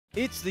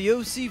It's the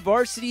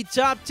OCVarsity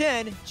Top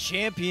 10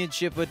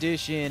 Championship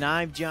Edition.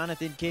 I'm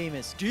Jonathan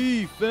Khamis.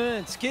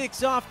 Defense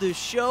kicks off the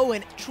show,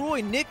 and Troy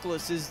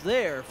Nicholas is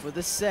there for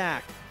the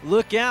sack.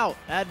 Look out!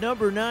 At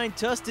number 9,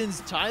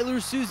 Tustin's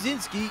Tyler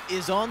Suzinski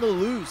is on the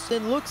loose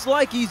and looks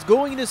like he's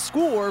going to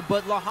score,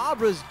 but La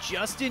Habra's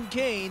Justin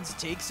Canes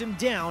takes him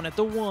down at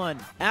the 1.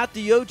 At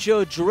the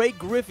Ocho, Drake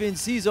Griffin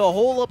sees a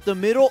hole up the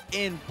middle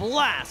and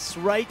blasts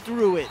right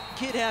through it.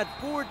 Kid had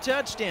 4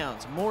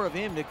 touchdowns, more of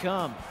him to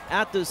come.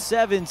 At the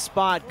 7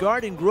 spot,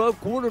 Garden Grove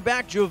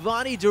quarterback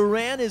Giovanni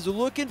Duran is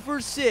looking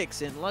for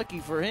 6, and lucky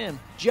for him,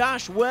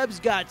 Josh Webb's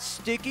got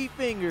sticky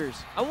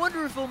fingers. I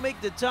wonder if he'll make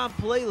the top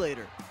play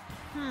later.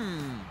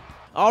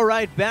 All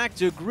right, back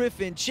to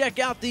Griffin. Check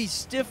out these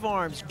stiff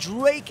arms.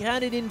 Drake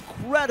had an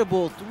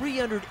incredible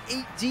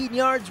 318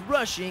 yards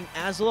rushing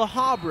as La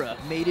Habra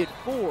made it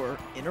 4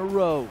 in a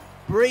row.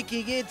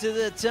 Breaking into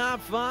the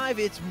top 5,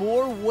 it's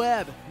more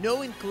Webb.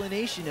 No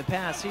inclination to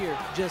pass here,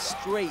 just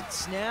straight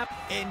snap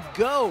and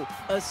go.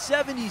 A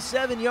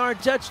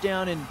 77-yard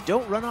touchdown, and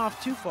don't run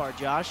off too far,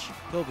 Josh.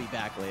 He'll be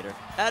back later.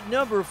 At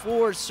number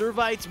 4,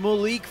 Servite's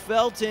Malik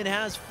Felton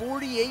has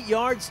 48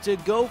 yards to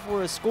go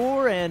for a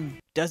score, and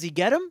does he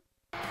get him?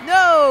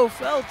 No,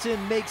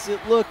 Felton makes it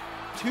look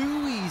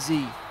too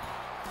easy.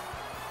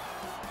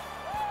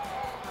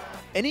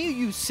 Any of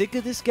you sick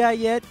of this guy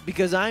yet?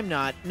 Because I'm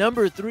not.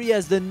 Number 3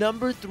 has the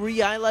number 3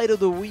 highlight of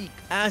the week.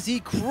 As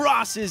he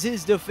crosses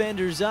his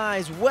defender's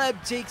eyes,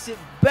 Webb takes it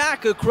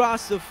back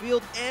across the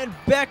field, and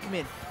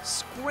Beckman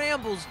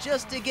scrambles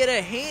just to get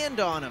a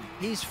hand on him.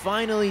 He's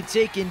finally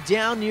taken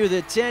down near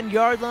the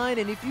 10-yard line,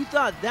 and if you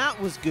thought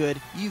that was good,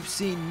 you've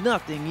seen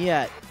nothing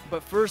yet.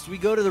 But first, we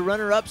go to the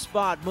runner-up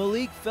spot.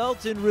 Malik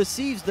Felton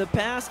receives the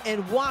pass,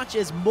 and watch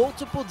as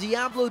multiple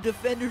Diablo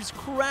defenders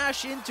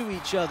crash into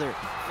each other.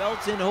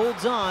 Felton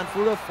holds on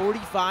for a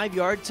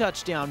 45-yard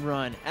touchdown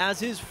run as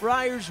his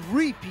Friars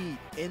repeat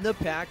in the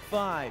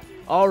Pac-5.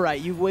 All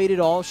right, you've waited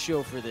all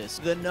show for this.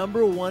 The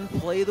number 1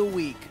 play of the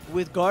week.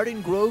 With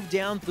Garden Grove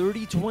down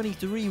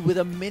 30-23 with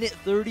a minute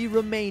 30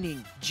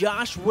 remaining,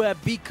 Josh Webb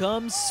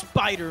becomes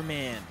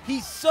Spider-Man. He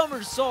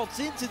somersaults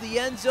into the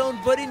end zone,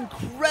 but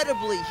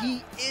incredibly,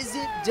 he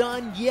isn't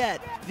done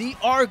yet. The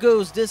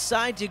Argos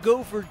decide to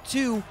go for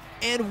 2,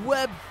 and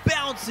Webb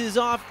bounces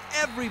off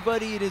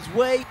everybody in his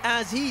way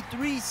as he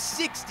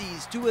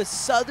 360s to a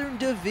Southern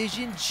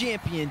Division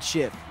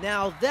championship.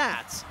 Now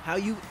that's how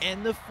you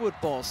end the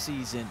football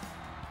season.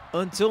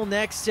 Until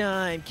next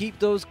time, keep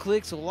those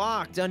clicks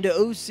locked onto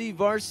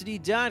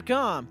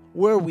OCVarsity.com,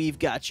 where we've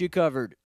got you covered.